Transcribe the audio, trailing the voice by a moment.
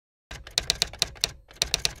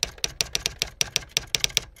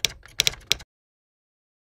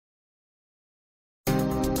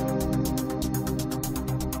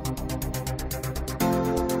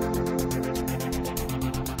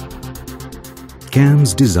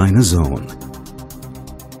Kams Designer Zone.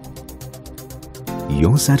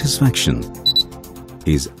 Your satisfaction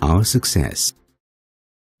is our success.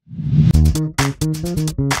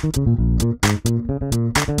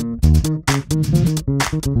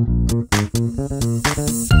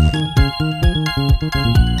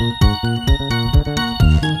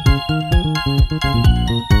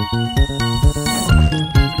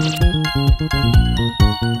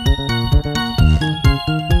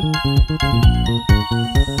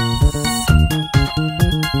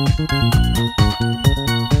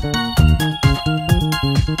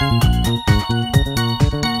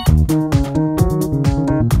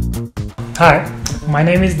 Hi, my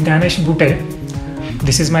name is Danesh Bute.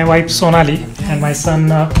 This is my wife Sonali and my son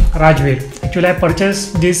Rajveer. Actually, I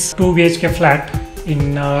purchased this 2 BHK flat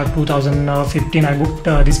in 2015. I booked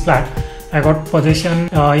this flat. I got possession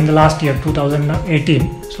in the last year,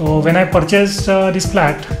 2018. So when I purchased this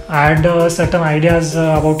flat, I had certain ideas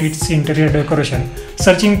about its interior decoration.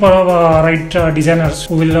 Searching for right designers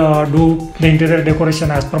who will do the interior decoration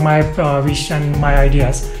as per my wish and my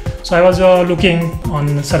ideas. So I was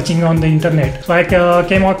searching on the internet. So I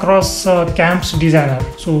came across Kams Designer,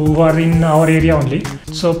 so who are in our area only.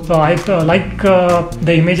 So I like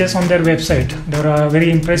the images on their website. They were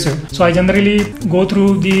very impressive. So I generally go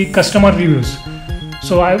through the customer reviews.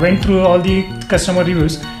 So I went through all the customer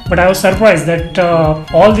reviews, but I was surprised that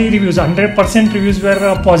all the reviews, 100% reviews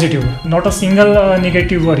were positive, not a single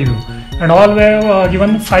negative review, and all were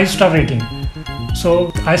given 5-star rating.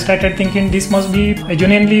 So I started thinking this must be a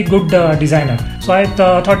genuinely good designer. So I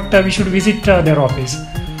thought we should visit their office.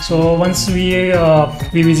 So once we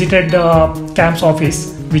visited Kams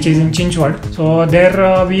office, which is in Chinchwad. So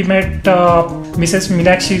there we met Mrs.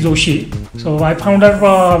 Meenakshi Joshi. So I found her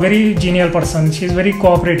a very genial person. She is very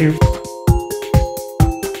cooperative.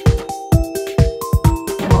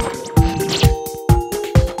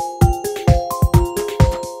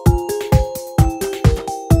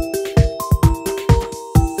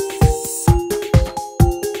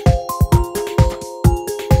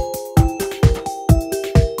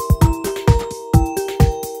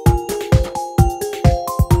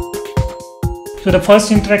 So the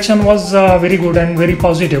first interaction was very good and very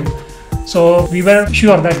positive. So we were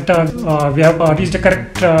sure that we have reached the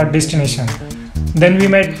correct destination. Then we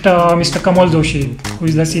met Mr. Kamal Joshi, who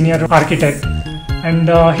is the senior architect, and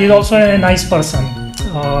he is also a nice person.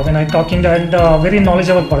 When I talking and very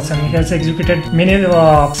knowledgeable person. He has executed many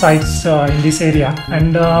sites in this area,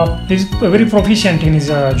 and he's very proficient in his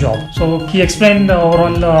job. So he explained the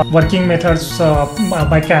overall working methods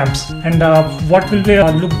by Kams and what will be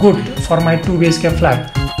look good for my 2 BHK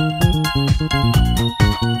flat.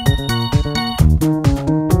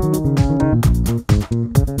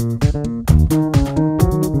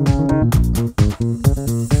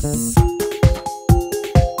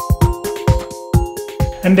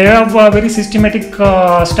 And they have a very systematic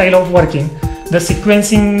style of working. The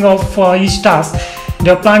sequencing of each task,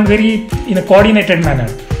 they have planned very in a coordinated manner,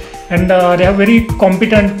 and they have very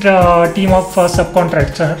competent team of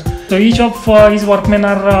subcontractors. So each of his workmen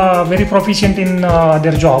are very proficient in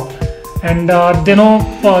their job, and they know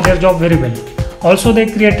their job very well. Also, they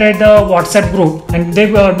created a WhatsApp group, and they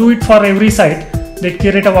do it for every site. They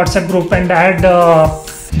create a WhatsApp group and add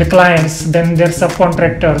the clients, then their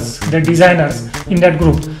subcontractors, their designers in that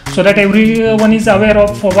group, so that everyone is aware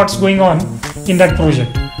of what's going on in that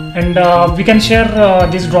project. And we can share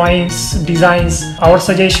these drawings, designs, our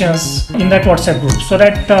suggestions in that WhatsApp group, so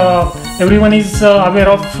that everyone is aware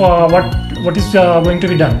of what is going to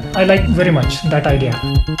be done. I like very much that idea.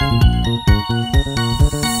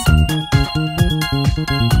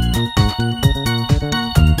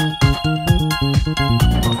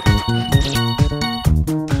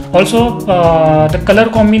 Also, the color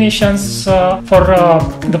combinations for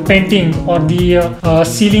the painting or the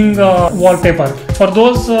ceiling wallpaper, for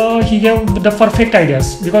those he gave the perfect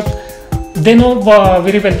ideas, because they know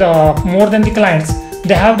very well, more than the clients.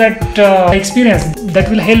 They have that experience that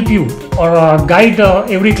will help you or guide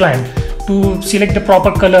every client to select the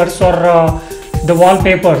proper colors or the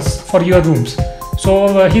wallpapers for your rooms.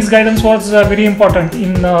 So his guidance was very important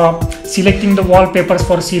in selecting the wallpapers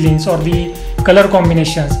for ceilings or the color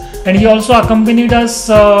combinations. And he also accompanied us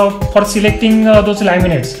for selecting those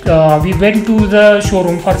laminates. We went to the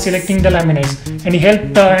showroom for selecting the laminates, and he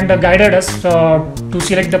helped and guided us to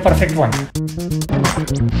select the perfect one.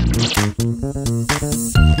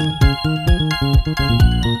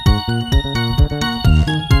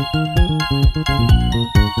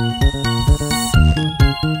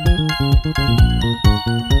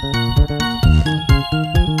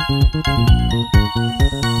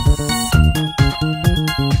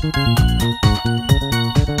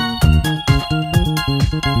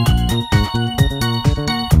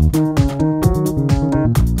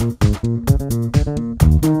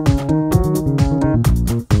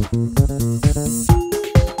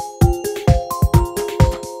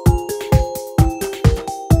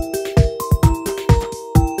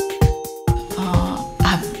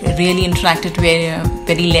 really interacted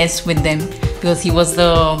very less with them, because he was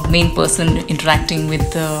the main person interacting with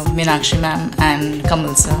Meenakshi ma'am and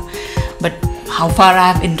Kamal sir. But how far I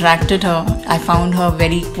have interacted her, I found her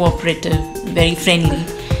very cooperative, very friendly,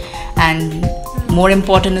 and more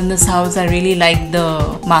important in this house, I really like the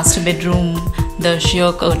master bedroom, the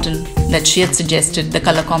sheer curtain that she had suggested, the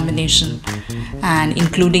color combination, and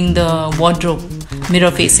including the wardrobe,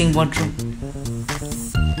 mirror facing wardrobe.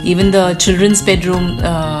 Even the children's bedroom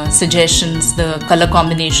suggestions, the color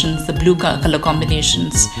combinations, the blue color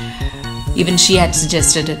combinations, even she had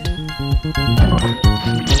suggested it.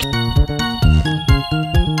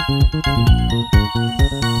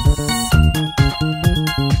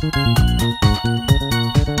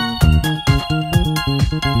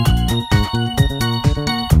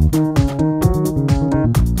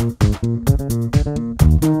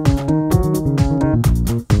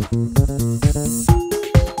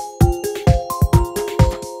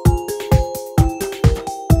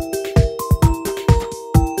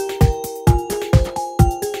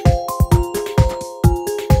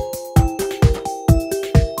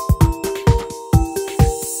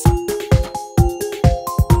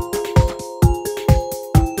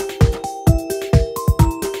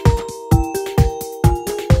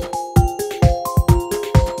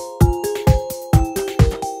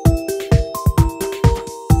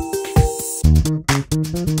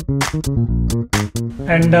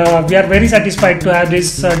 And we are very satisfied to have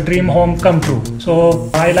this dream home come true. So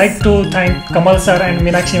I like to thank Kamal sir and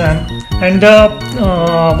Meenakshi ma'am. And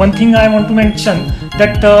one thing I want to mention,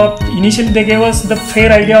 that initially they gave us the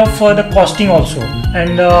fair idea of the costing also.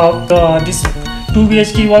 And this 2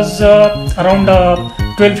 BHK was around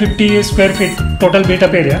 1250 square feet total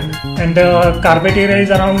built-up area, and carpet area is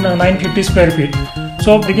around 950 square feet.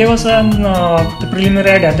 So they gave us the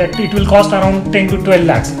preliminary idea that it will cost around 10 to 12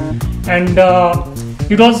 lakhs. And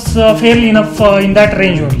it was fairly enough in that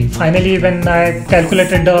range only. Finally, when I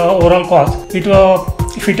calculated the overall cost, it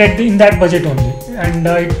fitted in that budget only, and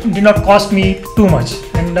it did not cost me too much.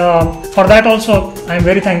 And for that also, I am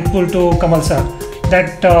very thankful to Kamal sir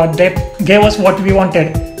that they gave us what we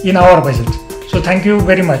wanted in our budget. So thank you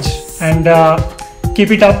very much, and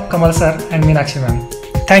keep it up, Kamal sir and Meenakshi ma'am.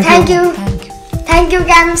 Thank you. Thank you,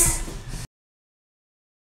 Kams.